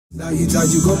Hello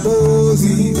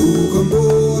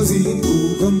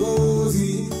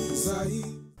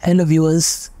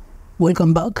viewers,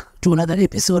 welcome back to another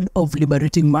episode of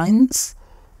Liberating Minds,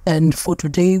 and for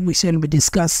today we shall be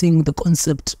discussing the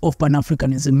concept of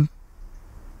Pan-Africanism.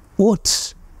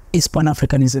 What is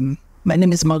Pan-Africanism? My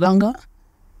name is Maghanga.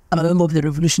 I'm a member of the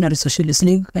Revolutionary Socialist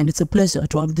League, and it's a pleasure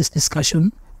to have this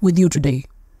discussion with you today.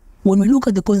 When we look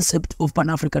at the concept of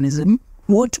Pan-Africanism,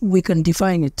 what we can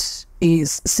define it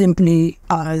is simply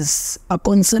as a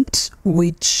concept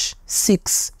which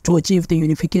seeks to achieve the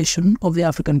unification of the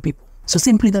African people. So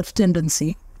simply that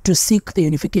tendency to seek the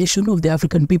unification of the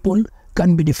African people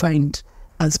can be defined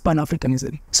as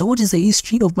Pan-Africanism. So what is the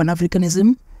history of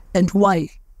Pan-Africanism and why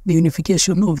the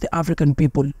unification of the African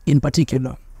people in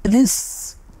particular?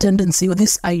 This tendency or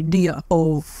this idea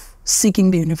of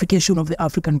seeking the unification of the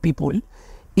African people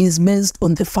is based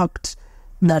on the fact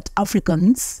that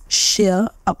Africans share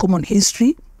a common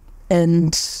history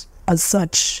and as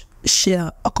such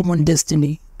share a common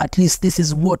destiny. At least this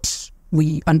is what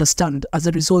we understand as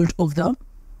a result of the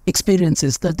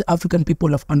experiences that the African people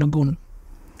have undergone.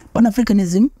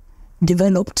 Pan-Africanism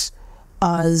developed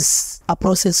as a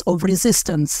process of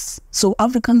resistance. So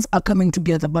Africans are coming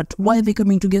together, but why are they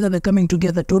coming together? They're coming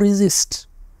together to resist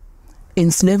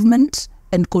enslavement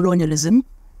and colonialism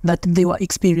that they were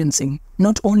experiencing,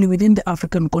 not only within the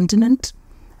African continent,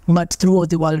 but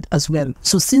throughout the world as well.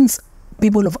 So since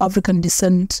people of African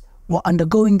descent were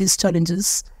undergoing these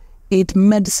challenges, it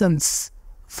made sense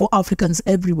for Africans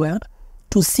everywhere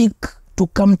to seek to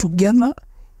come together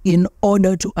in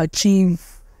order to achieve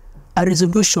a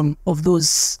resolution of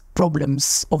those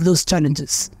problems, of those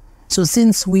challenges. So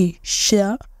since we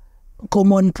share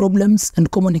common problems and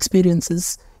common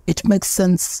experiences, it makes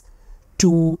sense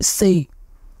to say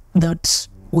that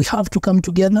we have to come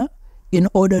together in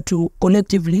order to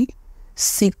collectively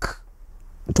seek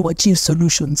to achieve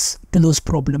solutions to those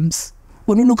problems.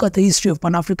 When we look at the history of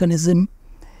Pan-Africanism,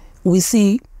 we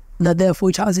see that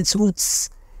therefore it has its roots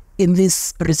in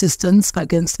this resistance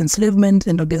against enslavement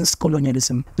and against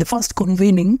colonialism. The first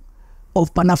convening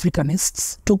of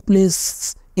Pan-Africanists took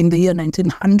place in the year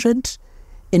 1900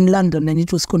 in London, and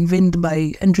it was convened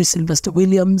by Henry Sylvester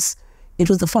Williams. It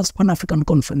was the first Pan-African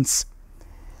conference.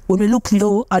 When we look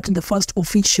though at the first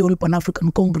official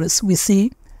Pan-African Congress, we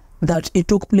see that it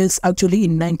took place actually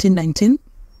in 1919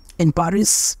 in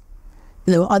Paris.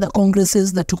 There were other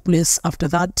congresses that took place after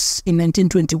that in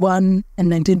 1921 and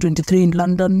 1923 in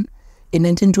London, in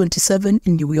 1927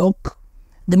 in New York.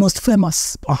 The most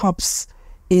famous, perhaps,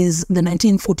 is the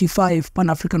 1945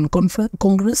 Pan-African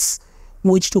Congress,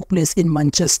 which took place in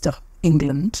Manchester,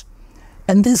 England.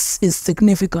 And this is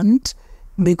significant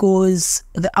because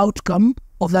the outcome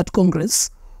of that Congress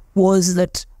was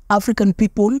that African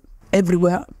people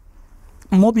everywhere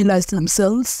mobilized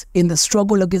themselves in the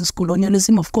struggle against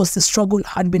colonialism. Of course, the struggle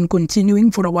had been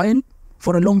continuing for a while,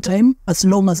 for a long time, as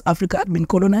long as Africa had been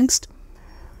colonized.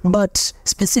 But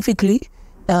specifically,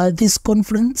 this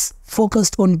conference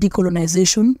focused on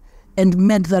decolonization and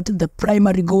made that the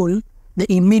primary goal,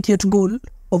 the immediate goal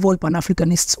of all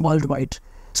Pan-Africanists worldwide.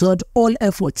 So that all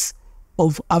efforts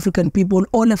of African people,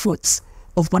 all efforts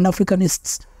of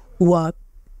Pan-Africanists were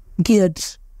geared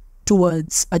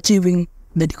towards achieving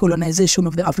the decolonization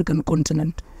of the African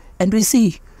continent. And we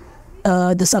see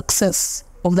the success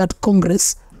of that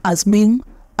Congress as being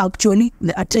actually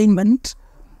the attainment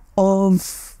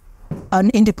of an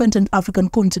independent African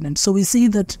continent. So we see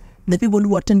that the people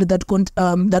who attended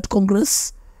that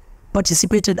Congress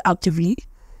participated actively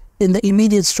in the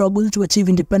immediate struggle to achieve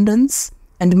independence,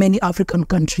 and many African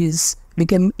countries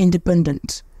became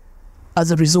independent as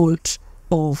a result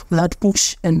of that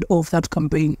push and of that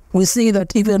campaign. We see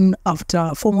that even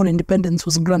after formal independence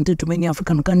was granted to many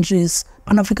African countries,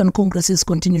 Pan-African congresses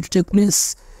continued to take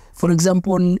place. For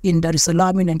example, in Dar es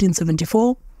Salaam in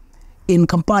 1974, in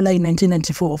Kampala in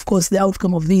 1994. Of course, the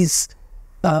outcome of these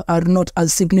are not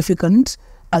as significant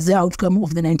as the outcome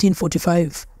of the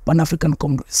 1945 Pan-African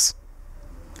Congress.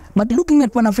 But looking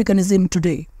at Pan-Africanism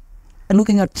today, and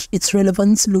looking at its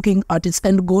relevance, looking at its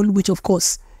end goal, which of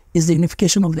course is the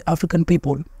unification of the African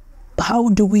people, how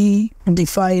do we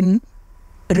define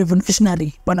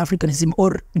revolutionary Pan-Africanism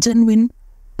or genuine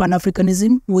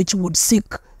Pan-Africanism, which would seek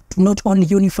to not only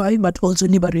unify but also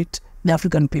liberate the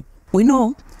African people? We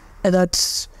know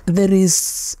that there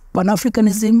is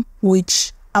Pan-Africanism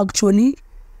which actually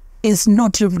is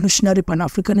not revolutionary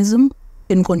Pan-Africanism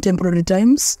in contemporary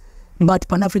times, but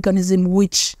Pan-Africanism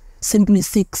which simply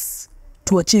seeks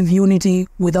to achieve unity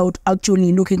without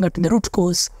actually looking at the root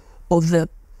cause of the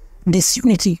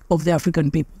disunity of the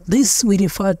African people. This we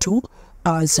refer to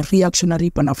as reactionary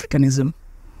Pan-Africanism.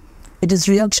 It is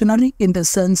reactionary in the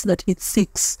sense that it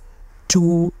seeks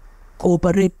to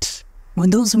cooperate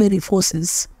with those very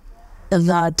forces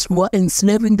that were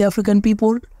enslaving the African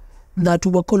people, that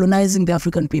were colonizing the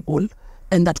African people,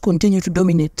 and that continue to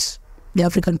dominate the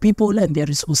African people and their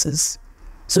resources.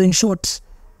 So in short,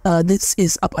 this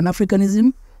is a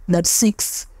Pan-Africanism that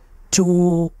seeks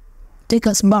to take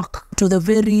us back to the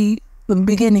very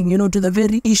beginning, to the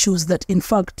very issues that in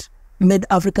fact made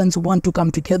Africans want to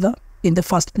come together in the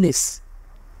first place.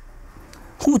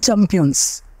 Who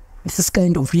champions this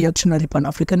kind of reactionary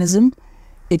Pan-Africanism?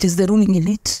 It is the ruling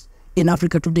elite in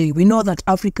Africa today. We know that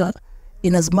Africa,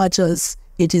 in as much as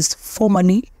it is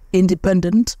formally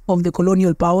independent of the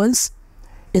colonial powers,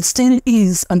 it still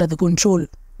is under the control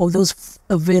of those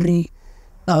very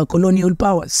colonial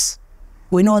powers.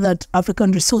 We know that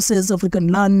African resources, African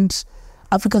land,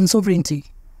 African sovereignty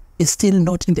is still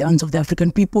not in the hands of the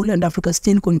African people, and Africa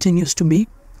still continues to be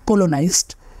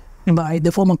colonized by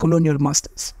the former colonial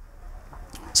masters.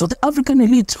 So the African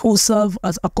elite who serve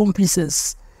as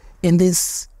accomplices in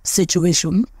this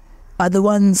situation are the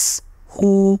ones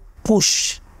who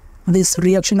push this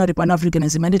reactionary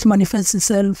Pan-Africanism, and it manifests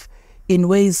itself in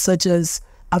ways such as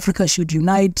Africa should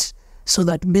unite so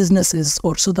that businesses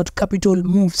or so that capital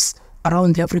moves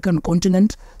around the African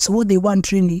continent. So what they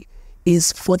want really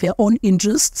is for their own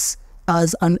interests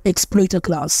as an exploiter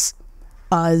class,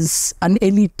 as an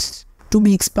elite, to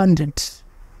be expanded,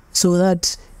 so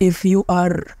that if you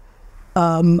are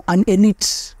an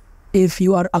elite, if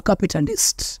you are a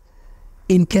capitalist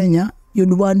in Kenya,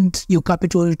 you'd want your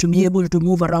capital to be able to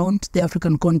move around the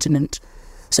African continent.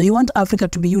 So you want Africa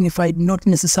to be unified, not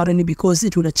necessarily because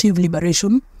it will achieve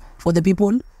liberation for the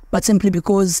people, but simply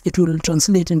because it will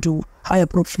translate into higher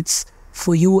profits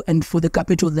for you and for the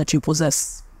capital that you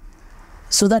possess.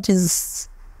 So that is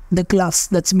the class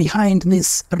that's behind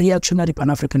this reactionary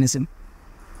Pan-Africanism.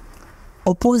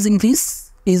 Opposing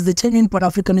this is the genuine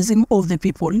Pan-Africanism of the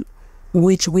people,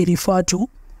 which we refer to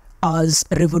as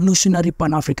revolutionary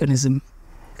Pan-Africanism.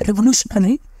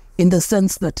 Revolutionary in the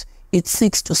sense that it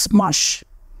seeks to smash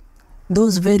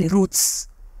those very roots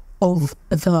of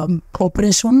the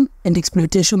oppression and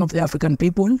exploitation of the African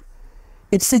people.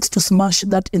 It seeks to smash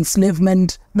that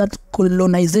enslavement, that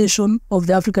colonization of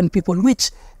the African people,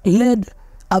 which led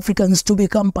Africans to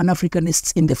become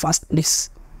Pan-Africanists in the first place.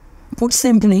 Put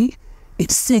simply,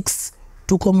 it seeks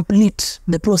to complete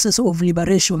the process of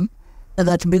liberation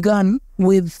that began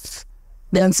with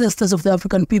the ancestors of the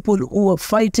African people who were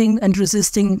fighting and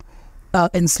resisting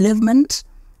enslavement,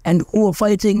 and who were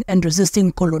fighting and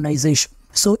resisting colonization.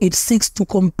 So it seeks to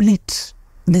complete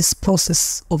this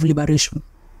process of liberation.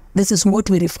 This is what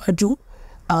we refer to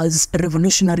as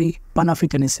revolutionary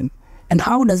Pan-Africanism. And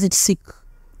how does it seek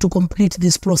to complete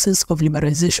this process of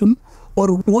liberation? Or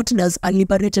what does a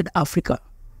liberated Africa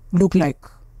look like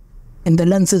in the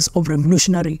lenses of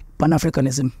revolutionary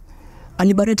Pan-Africanism? A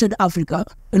liberated Africa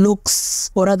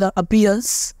looks, or rather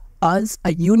appears, as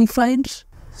a unified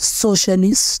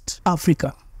socialist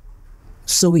Africa.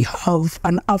 So we have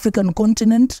an African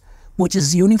continent which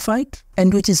is unified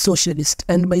and which is socialist.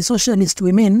 And by socialist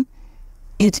we mean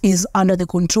it is under the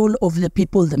control of the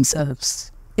people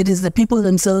themselves. It is the people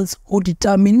themselves who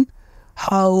determine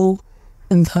how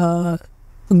the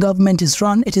government is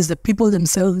run. It is the people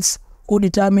themselves who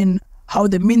determine how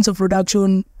the means of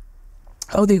production,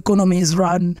 how the economy is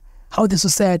run, how the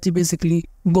society basically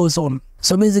goes on.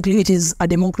 So basically it is a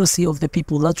democracy of the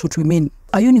people. That's what we mean.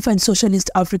 A unified socialist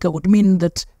Africa would mean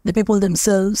that the people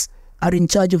themselves are in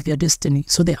charge of their destiny.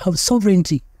 So they have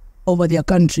sovereignty over their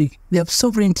country. They have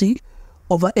sovereignty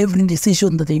over every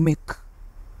decision that they make.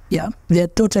 Yeah, they are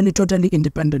totally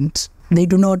independent. They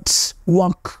do not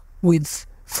work with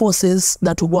forces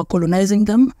that were colonizing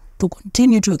them to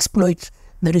continue to exploit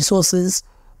the resources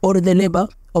or the labor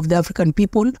of the African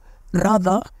people.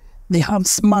 Rather, they have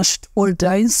smashed all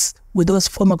ties with those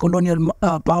former colonial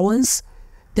powers.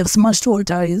 They've smashed all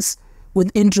ties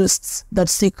with interests that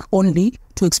seek only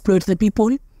to exploit the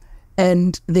people.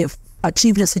 And they've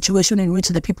achieved a situation in which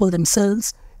the people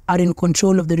themselves are in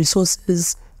control of the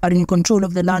resources, are in control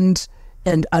of the land,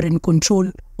 and are in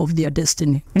control of their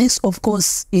destiny. This, of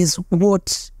course, is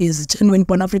what is genuine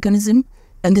Pan-Africanism,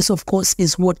 and this, of course,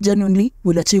 is what genuinely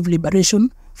will achieve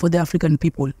liberation for the African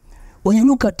people. When you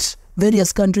look at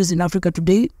various countries in Africa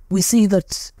today, we see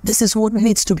that this is what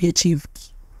needs to be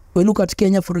achieved. We look at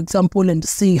Kenya, for example, and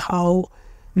see how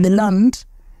the land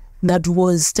that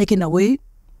was taken away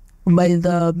by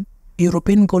the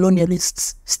European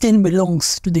colonialists still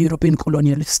belongs to the European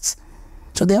colonialists.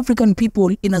 So the African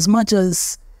people, in as much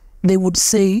as they would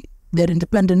say they're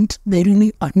independent, they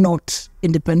really are not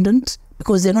independent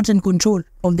because they're not in control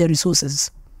of their resources.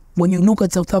 When you look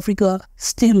at South Africa,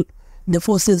 still the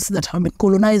forces that have been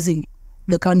colonizing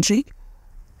the country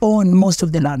own most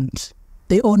of the land.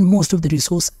 They own most of the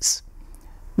resources.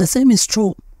 The same is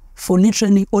true for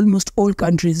literally almost all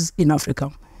countries in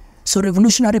Africa. So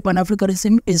revolutionary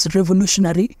Pan-Africanism is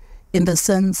revolutionary in the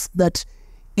sense that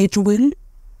it will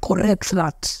correct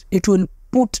that. It will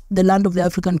put the land of the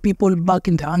African people back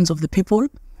in the hands of the people,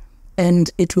 and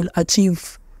it will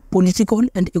achieve political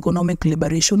and economic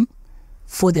liberation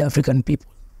for the African people.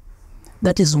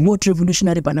 That is what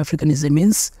revolutionary Pan-Africanism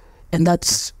is, and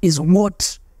that is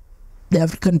what the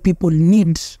African people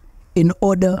need in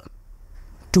order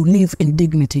to live in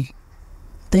dignity.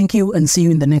 Thank you, and see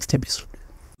you in the next episode.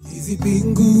 Hizi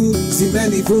pingu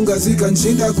zimenifunga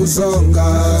zikanishinda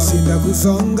kusonga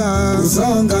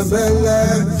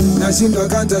mbele, nashindwa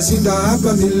kanta shinda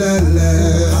hapa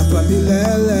milele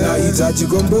nahitaji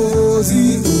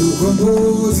ukombozi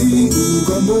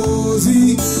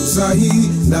sahi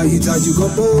nahitaji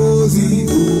ukombozi